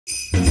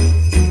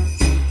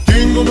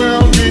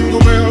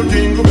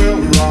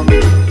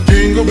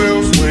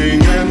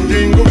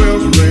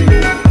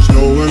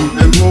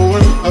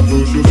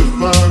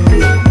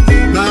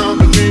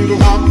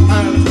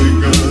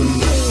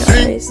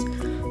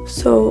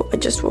so I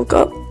just woke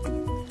up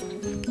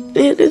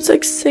and it's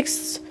like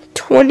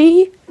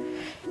 6:20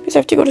 because I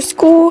have to go to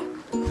school.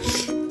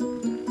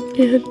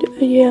 And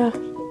yeah.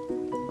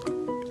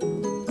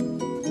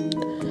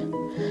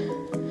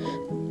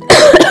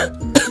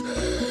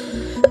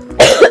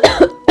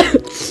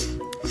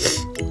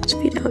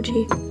 Speed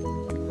algae.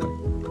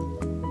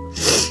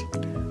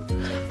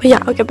 But yeah,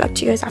 I'll get back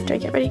to you guys after I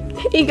get ready.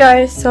 Hey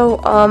guys, so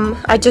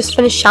I just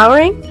finished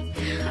showering.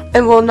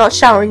 And well, not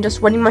showering,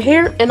 just wetting my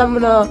hair, and I'm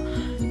gonna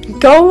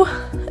go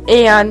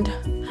and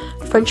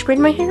French braid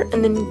my hair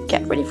and then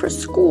get ready for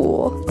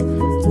school.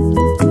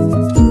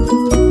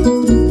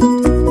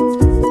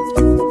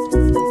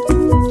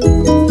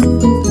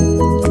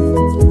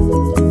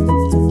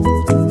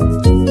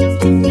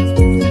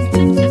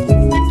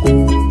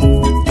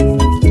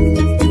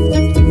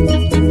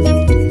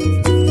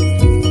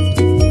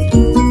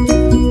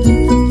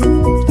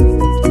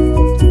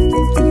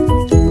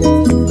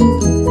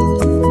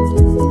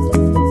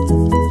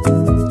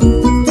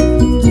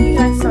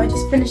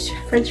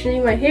 French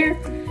braiding my hair.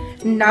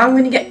 Now I'm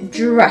gonna get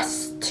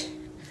dressed.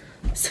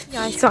 So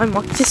guys, so I'm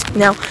walking to school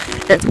now,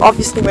 and it's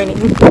obviously raining,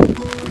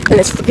 and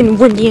it's freaking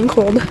windy and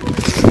cold.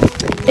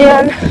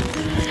 And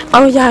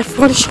oh yeah, I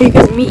forgot to show you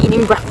guys me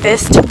eating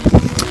breakfast.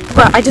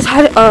 But I just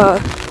had a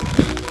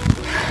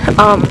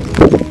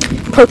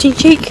protein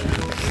shake,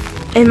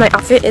 and my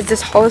outfit is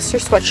this Hollister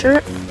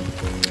sweatshirt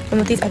and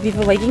with these Ivy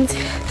leggings.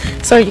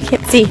 Sorry, you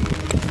can't see,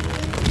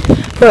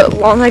 but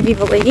long Ivy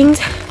leggings,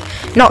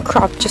 not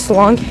cropped, just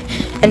long.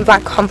 And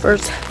black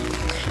Converse.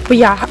 But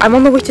yeah, I'm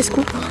on the way to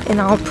school, and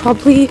I'll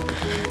probably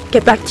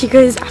get back to you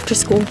guys after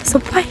school. So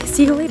bye,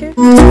 see you later.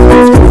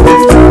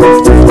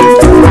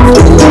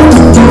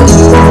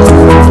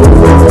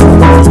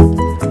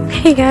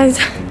 Hey guys,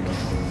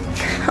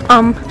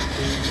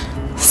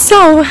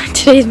 so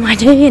today's my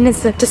day, and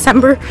it's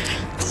December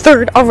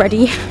 3rd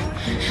already.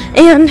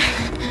 And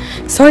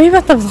sorry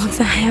about the vlogs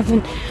that I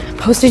haven't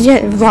posted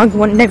yet, vlog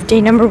one, day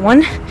number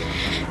 1,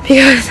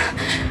 because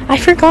I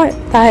forgot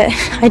that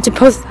I did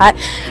post that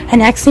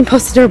and actually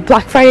posted a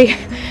Black Friday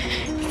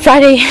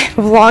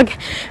vlog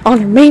on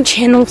her main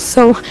channel,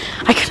 so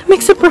I couldn't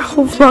mix up her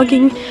whole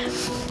vlogging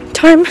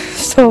time,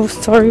 so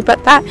sorry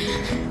about that.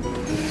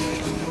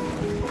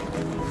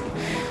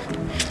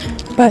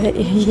 But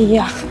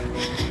yeah,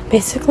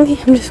 basically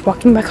I'm just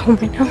walking back home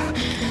right now,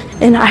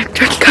 and I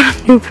already got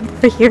a new pimple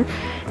right here,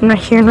 and right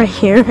here, and right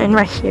here, and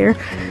right here,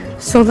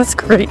 so that's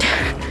great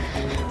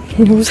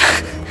news.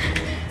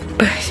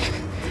 But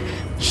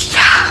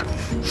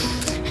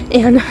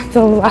and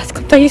the last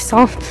clip that you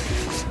saw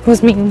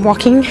was me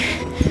walking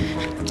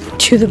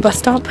to the bus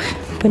stop,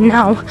 but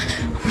now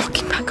I'm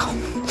walking back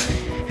home.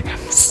 I'm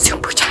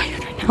super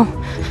tired right now.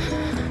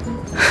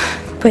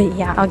 But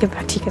yeah, I'll get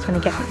back to you guys when I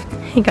get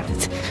home. Hey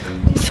guys,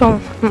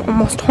 so I'm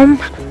almost home,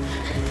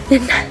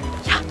 and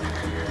yeah,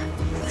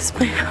 this is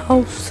my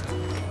house,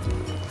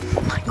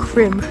 my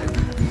crib,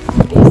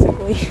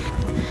 basically.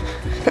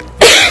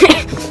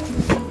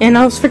 And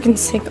I was freaking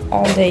sick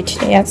all day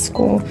today at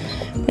school,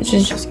 which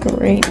is just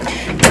great.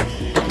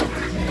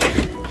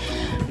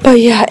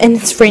 But yeah, and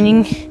it's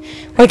raining.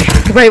 Like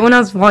right when I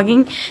was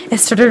vlogging, it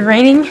started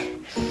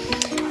raining.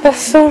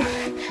 So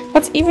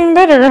that's even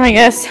better, I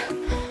guess.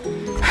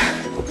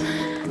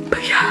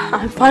 But yeah,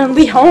 I'm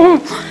finally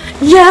home.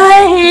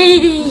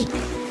 Yay!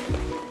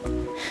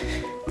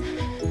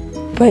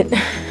 But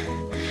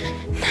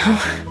now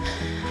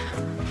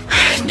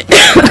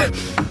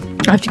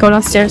I have to go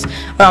downstairs.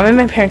 Well, I'm in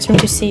my parents' room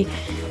to see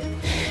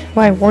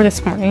what I wore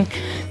this morning,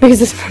 because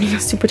this morning I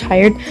was super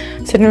tired, so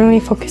I didn't really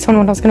focus on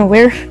what I was gonna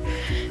wear.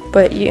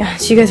 But yeah,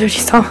 so you guys already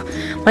saw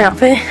my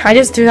outfit. I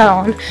just threw that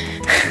on.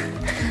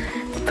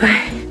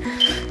 But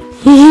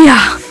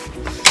yeah,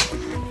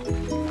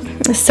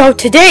 so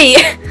today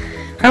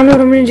I don't know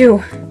what I'm gonna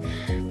do,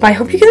 but I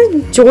hope you guys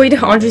enjoyed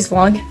Audrey's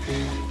vlog,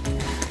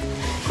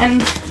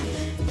 and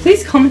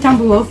please comment down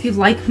below if you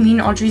like me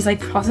and Audrey's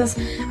process.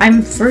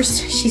 I'm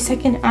first, she's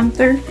second, I'm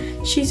third,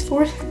 she's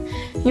fourth,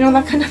 you know,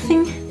 that kind of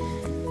thing.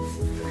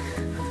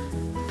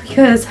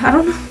 Because I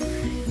don't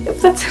know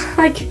if that's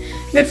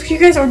good for you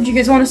guys, or do you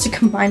guys want us to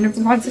combine our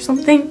vlogs or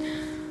something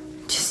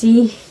to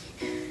see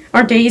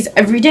our days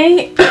every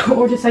day,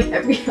 or just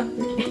every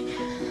other day.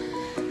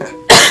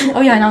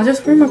 Oh yeah, and I was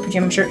just wearing my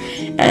pajama shirt,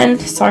 and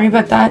sorry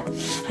about that.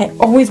 I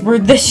always wear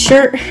this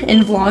shirt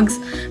in vlogs,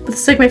 but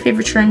this is my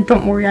favorite shirt, and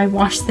don't worry, I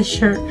washed this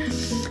shirt.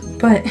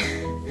 But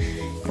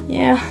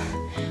yeah,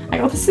 I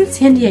got this in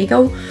San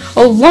Diego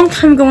a long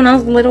time ago when I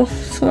was little,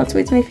 so that's why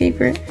it's my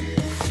favorite.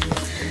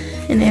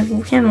 And they have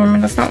a hand warmer,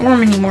 that's not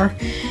warm anymore.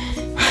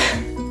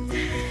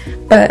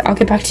 But I'll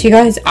get back to you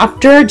guys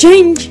after a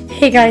change.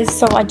 Hey guys,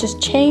 so I just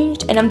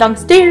changed and I'm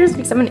downstairs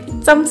because I'm gonna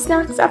eat some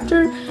snacks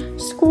after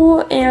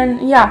school.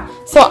 And yeah,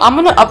 so I'm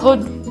gonna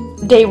upload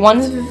day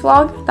 1's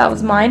vlog, that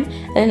was mine,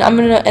 and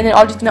then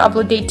Audrey's gonna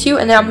upload day 2,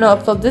 and then I'm gonna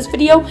upload this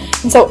video.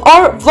 And so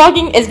our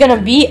vlogging is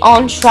gonna be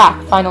on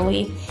track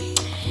finally.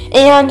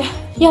 And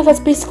yeah, that's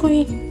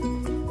basically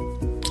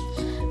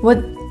what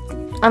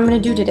I'm gonna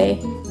do today,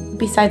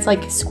 besides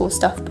school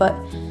stuff. But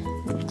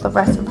the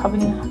rest. I'm probably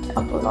gonna have to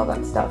upload all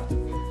that stuff.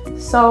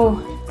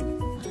 So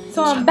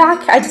I'm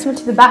back. I just went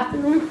to the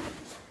bathroom.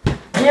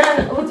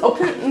 And let's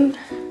open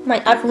my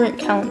advent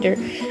calendar.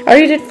 I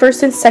already did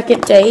first and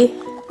second day.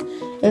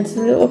 It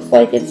looks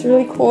like it's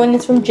really cool, and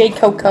it's from J.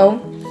 Coco.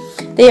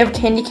 They have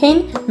candy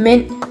cane,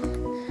 mint,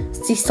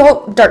 sea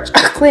salt, dark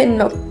chocolate, and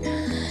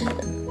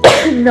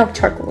milk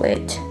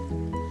chocolate.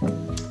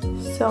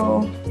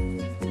 So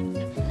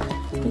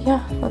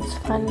yeah, let's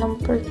find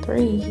number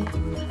 3.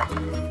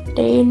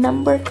 Day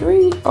number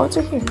 3. Oh, it's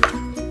right here.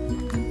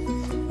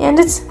 And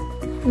it's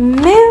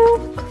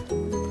milk.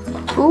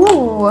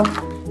 Ooh,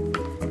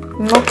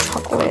 milk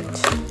chocolate.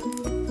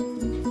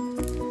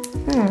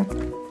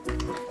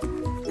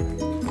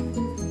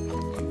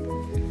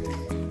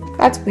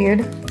 That's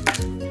weird.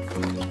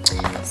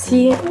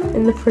 See,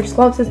 in the first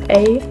slot it says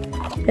A,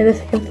 and the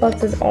second slot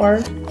says R,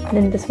 and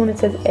then this one it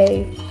says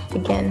A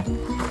again.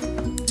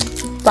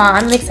 But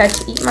I'm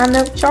excited to eat my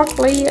milk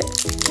chocolate.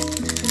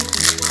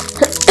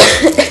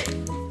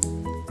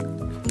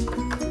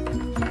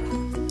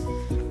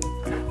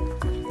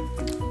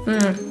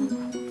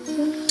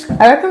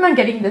 I recommend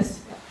getting this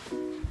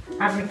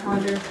advent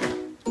calendar.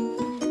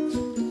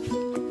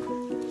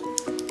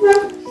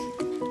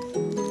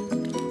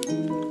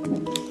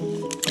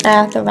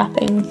 The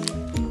wrapping.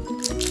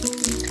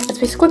 It's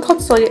basically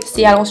called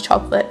Seattle's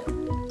chocolate.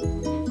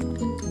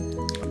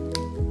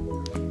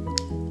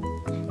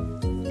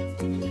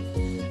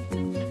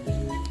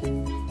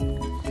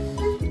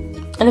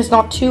 And it's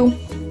not too,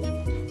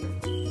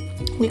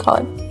 what do you call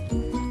it?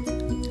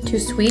 Too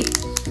sweet.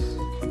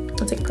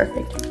 It's like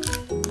perfect.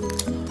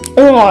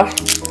 Oh my gosh.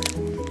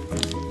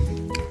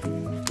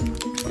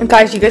 And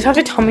guys, you guys have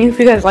to tell me if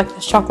you guys like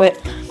this chocolate.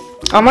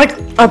 I'm like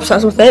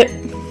obsessed with it.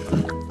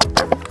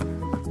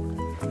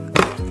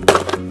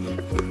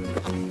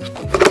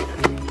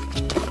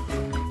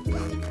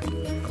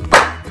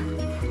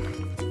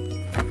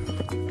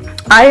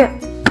 I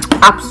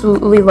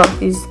absolutely love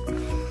these.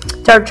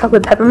 Dark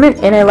chocolate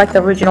peppermint, and I like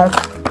the original.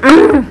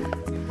 Oh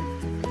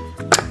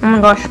my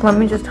gosh, let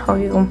me just tell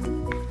you.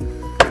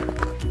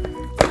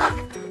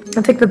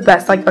 It's like the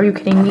best. Like, are you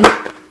kidding me?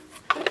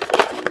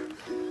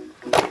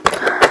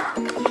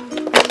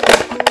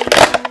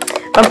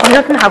 I'm probably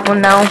not gonna have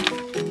one now.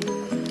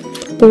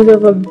 These are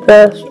the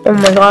best. Oh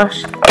my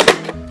gosh.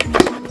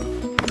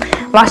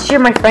 Last year,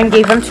 my friend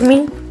gave them to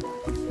me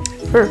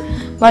for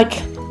like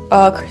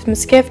a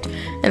Christmas gift,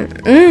 and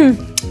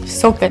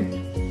so good.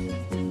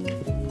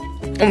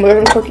 And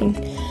we're cooking.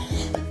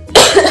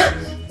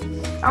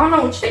 I don't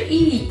know what to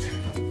eat.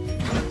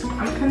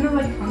 I'm kind of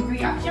like hungry.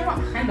 Actually, I'm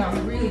not kind of.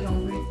 I'm really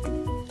hungry.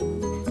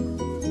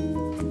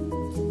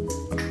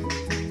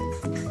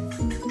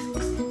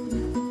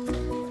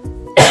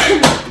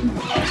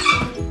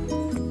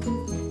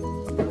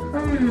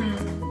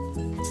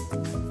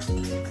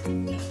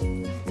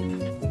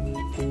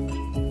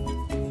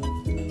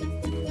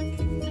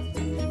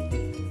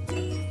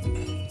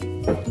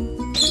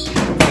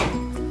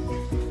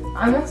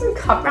 I got some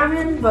cup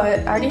ramen, but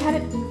I already had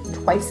it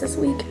twice this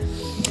week.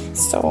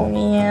 So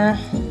yeah,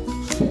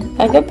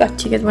 I'll get back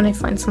to you guys when I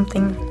find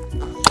something.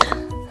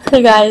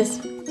 Hey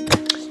guys,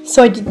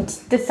 so I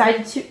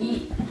decided to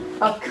eat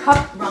a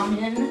cup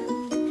ramen.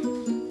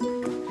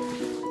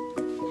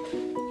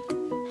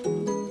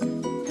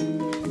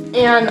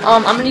 And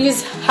I'm gonna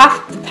use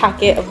half the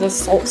packet of the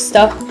salt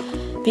stuff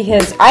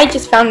because I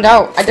just found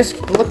out, I just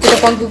looked it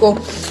up on Google,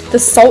 the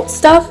salt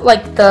stuff,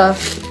 like the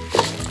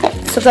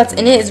stuff that's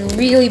in it, is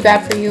really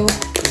bad for you.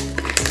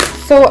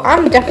 So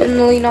I'm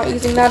definitely not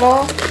using that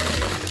all.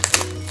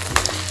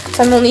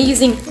 So I'm only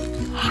using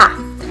half.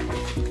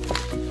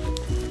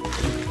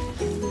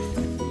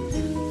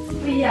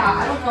 But yeah,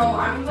 I don't know.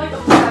 I'm like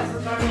obsessed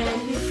with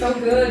ramen. He's so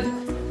good,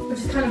 which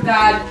is kind of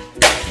bad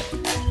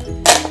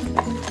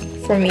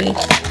for me,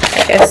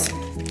 I guess.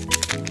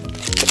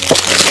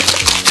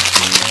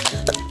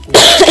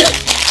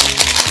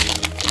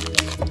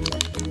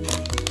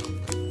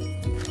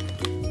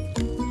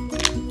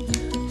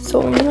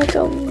 So I'm gonna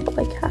go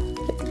like half of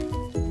it.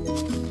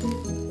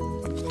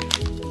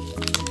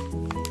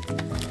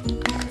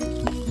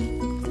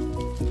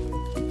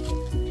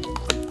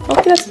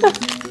 Okay, that's enough.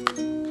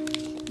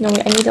 No,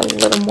 wait, I need a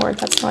little more.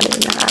 That's not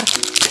even half.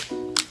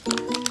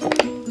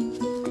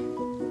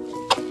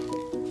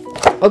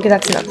 Okay,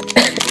 that's enough.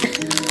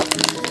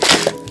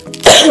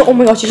 Oh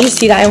my gosh, did you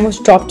see that? I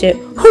almost dropped it.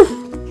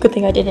 Whew. Good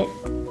thing I didn't.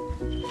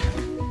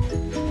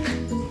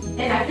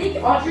 And I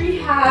think Audrey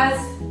has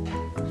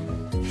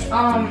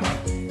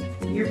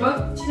your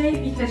book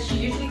today because she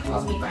usually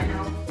calls me by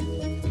now.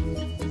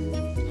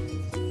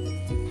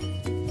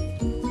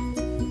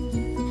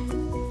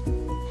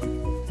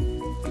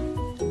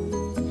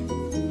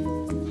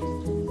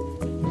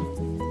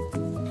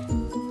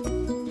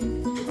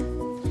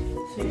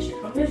 So you should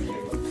probably have your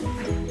book.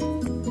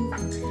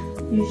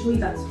 Usually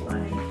that's why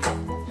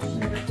she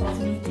never calls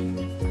me.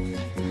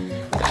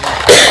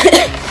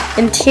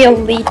 Until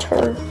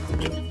later.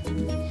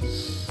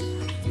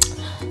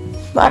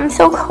 But I'm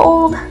so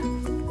cold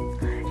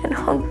and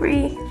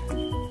hungry.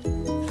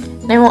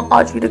 And I want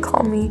Audrey to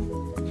call me.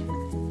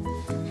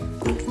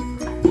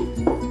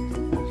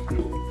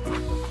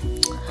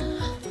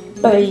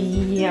 But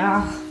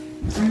yeah,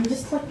 I'm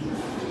just like,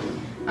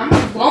 I'm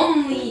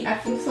lonely. I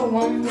feel so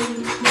lonely.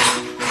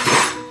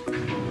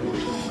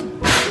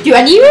 Do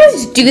any of you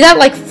guys do that?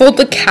 Like fold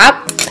the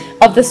cap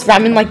of this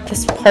ramen, like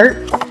this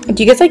part?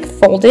 Do you guys like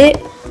fold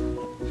it?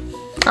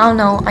 I don't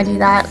know. I do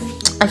that.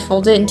 I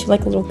fold it into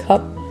like a little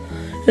cup.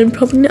 And I'm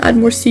probably gonna add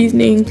more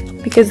seasoning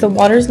because the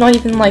water's not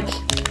even like,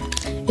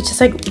 it's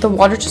just like the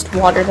water, just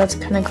water. That's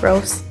kind of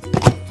gross.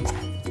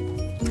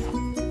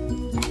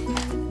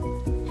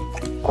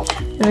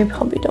 And I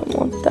probably don't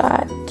want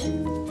that.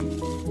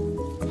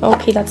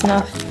 Okay, that's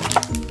enough.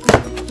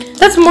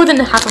 That's more than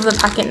half of the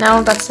packet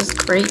now. That's just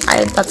great.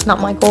 That's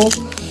not my goal,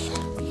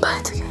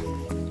 but it's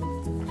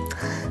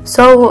okay.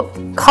 So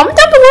comment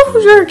down below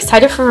if you're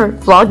excited for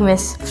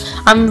Vlogmas.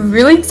 I'm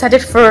really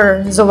excited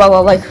for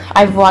Zoella. Like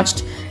I've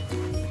watched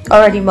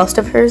already most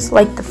of hers,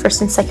 like the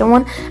first and second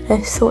one.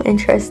 And it's so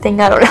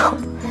interesting. I don't know.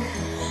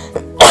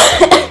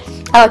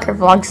 I like her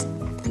vlogs.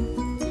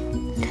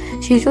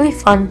 She's really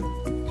fun.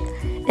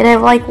 And I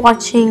like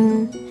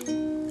watching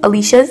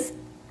Alicia's.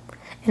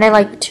 And I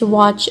like to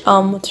watch,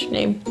 what's her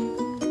name?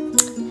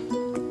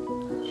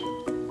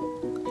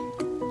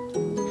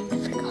 I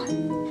forgot.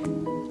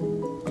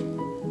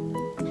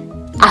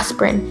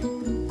 Aspirin.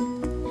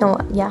 No,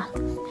 yeah.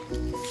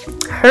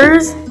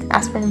 Hers,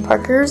 Aspirin and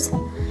Parker's.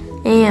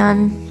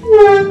 And,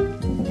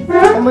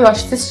 oh my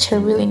gosh, this chair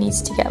really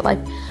needs to get, like,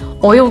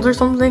 oiled or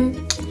something.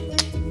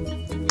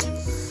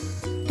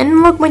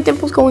 And look, my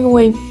dimple's going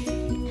away.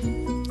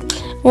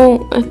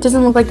 Well, it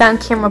doesn't look like that on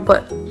camera,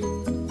 but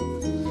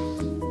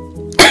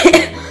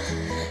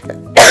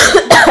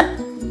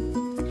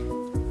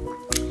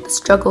the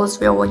struggle is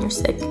real when you're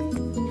sick.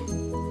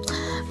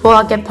 Well,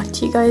 I'll get back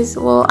to you guys.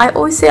 Well, I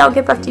always say I'll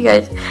get back to you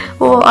guys.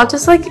 Well, I'll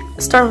just like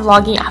start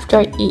vlogging after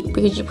I eat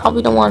because you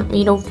probably don't want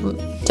me to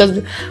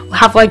just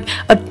have like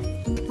a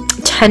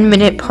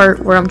 10-minute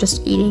part where I'm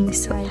just eating.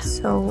 So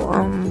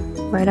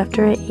right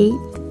after I ate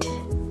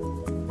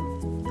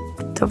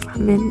the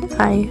ramen,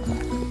 I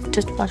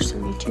just watched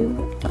some YouTube,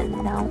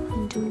 and now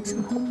I'm doing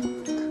some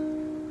homework.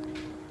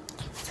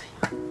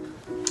 I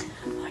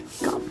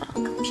got my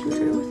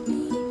computer with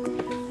me,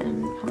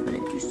 and I'm gonna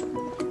do some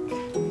work.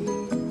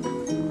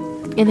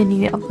 And I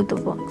need to upload the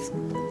vlogs.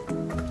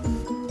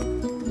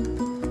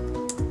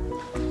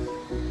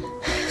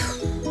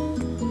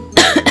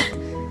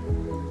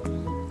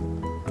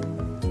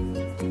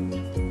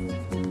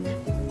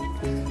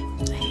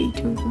 I hate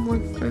doing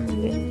homework for me.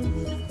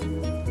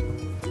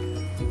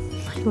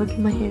 Look at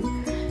my hair.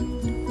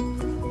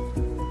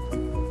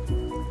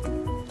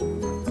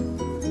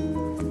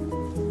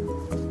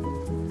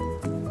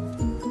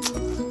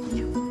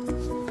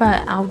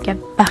 But I'll get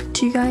back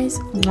to you guys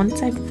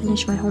once I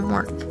finish my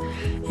homework,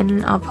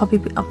 and I'll probably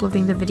be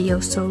uploading the video,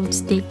 so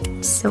make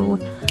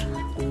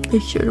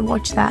sure to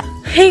watch that.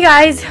 Hey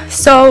guys,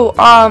 so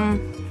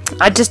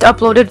I just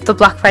uploaded the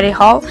Black Friday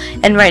haul,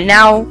 and right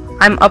now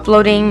I'm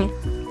uploading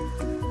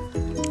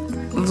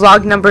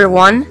vlog number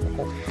 1,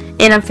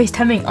 and I'm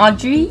FaceTiming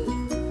Audrey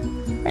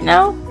right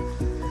now.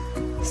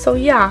 So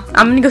yeah,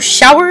 I'm gonna go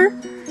shower,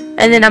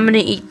 and then I'm gonna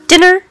eat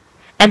dinner,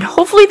 and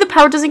hopefully the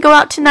power doesn't go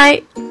out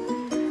tonight,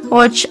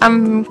 which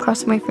I'm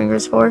crossing my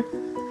fingers for,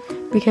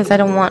 because I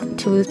don't want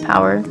to lose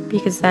power,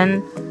 because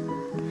then,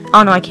 I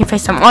don't know, I can't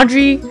FaceTime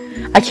Audrey,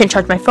 I can't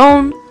charge my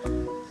phone,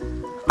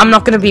 I'm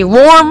not gonna be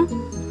warm,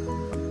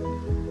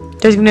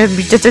 there's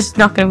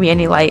not gonna be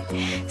any light.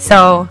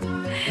 So,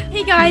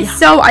 hey guys, yeah.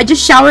 So I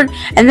just showered,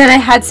 and then I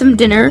had some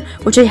dinner,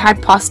 which I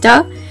had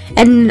pasta,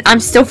 and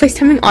I'm still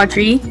FaceTiming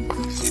Audrey,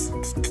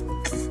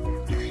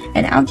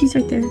 and Audrey's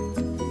right there,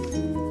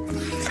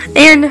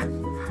 and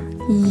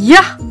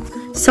yeah.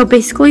 So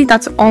basically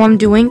that's all I'm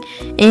doing,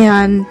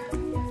 and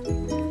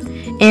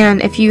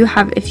if you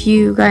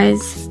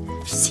guys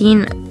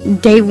seen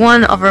day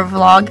 1 of our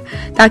vlog,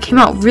 that came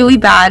out really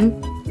bad.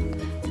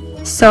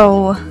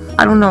 So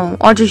I don't know,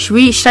 Audrey,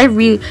 should I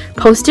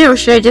repost it, or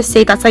should I just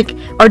say that's like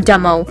our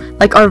demo,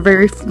 like our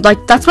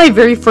that's my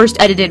very first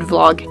edited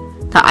vlog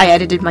that I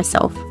edited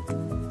myself?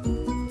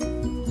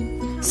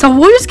 So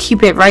we'll just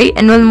keep it, right?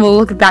 And then we'll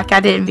look back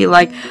at it and be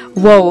like,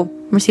 whoa,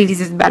 Mercedes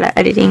is bad at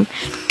editing.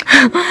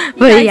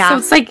 But yeah, so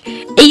it's like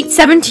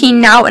 8:17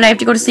 now, and I have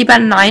to go to sleep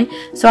at 9,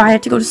 so I have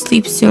to go to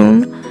sleep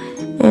soon.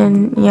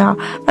 And yeah,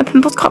 my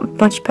pimples got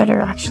much better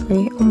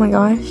actually. Oh my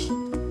gosh,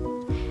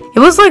 it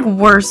was like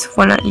worse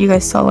when you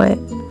guys saw it,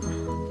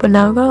 but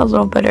now it got a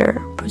little better,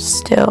 but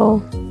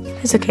still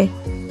it's okay.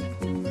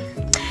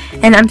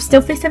 And I'm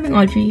still FaceTiming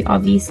Audrey,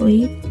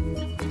 obviously.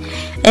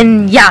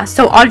 And yeah,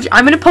 so Audrey,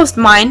 I'm gonna post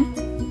mine.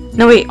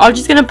 No wait,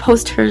 Audrey's gonna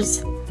post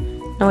hers.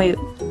 No wait,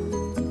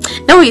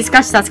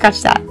 scratch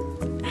that.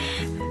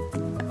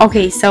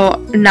 Okay, so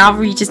now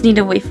we just need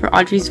to wait for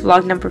Audrey's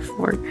vlog number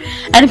 4.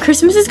 And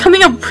Christmas is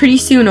coming up pretty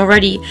soon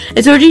already.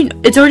 It's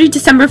already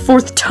December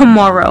 4th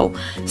tomorrow.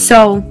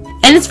 So,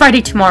 and it's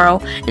Friday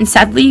tomorrow. And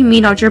sadly, me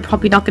and Audrey are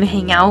probably not gonna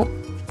hang out.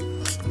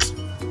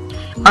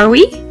 Are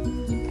we?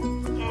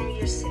 No,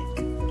 you're sick.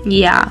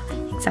 Yeah,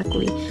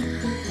 exactly.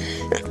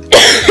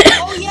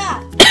 Oh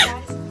yeah.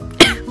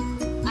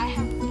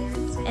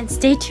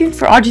 stay tuned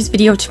for Audrey's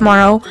video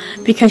tomorrow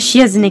because she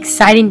has an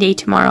exciting day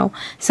tomorrow.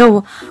 So,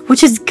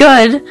 which is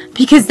good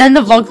because then the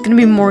vlog's gonna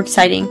be more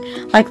exciting.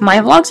 Like, my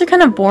vlogs are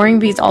kind of boring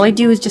because all I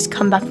do is just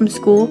come back from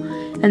school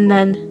and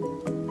then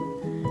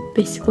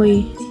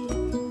basically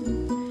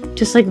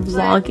just like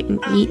vlog and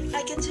eat.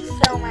 I get to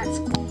film at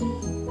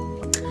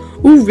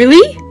school. Ooh,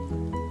 really?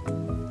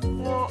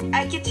 Well,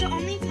 I get to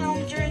only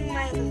film during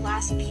my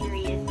last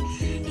period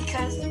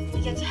because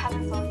we get to have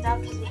our phones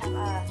out because we have a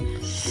party.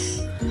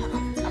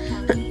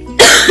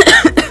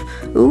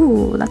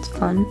 Ooh, that's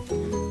fun.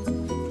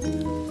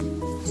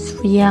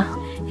 So, yeah.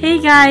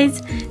 Hey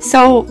guys.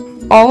 So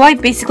all I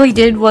basically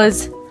did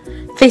was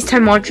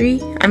FaceTime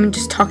Audrey. I mean,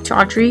 just talk to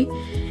Audrey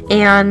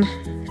and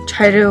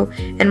try to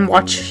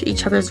watch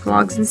each other's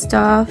vlogs and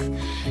stuff,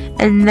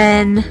 and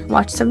then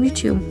watch some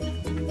YouTube,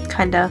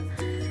 kinda.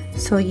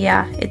 So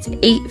yeah,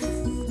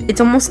 it's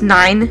almost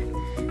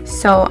 9,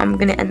 so I'm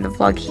gonna end the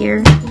vlog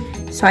here.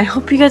 So I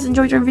hope you guys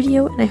enjoyed our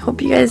video, and I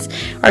hope you guys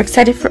are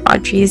excited for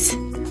Audrey's.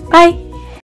 Bye!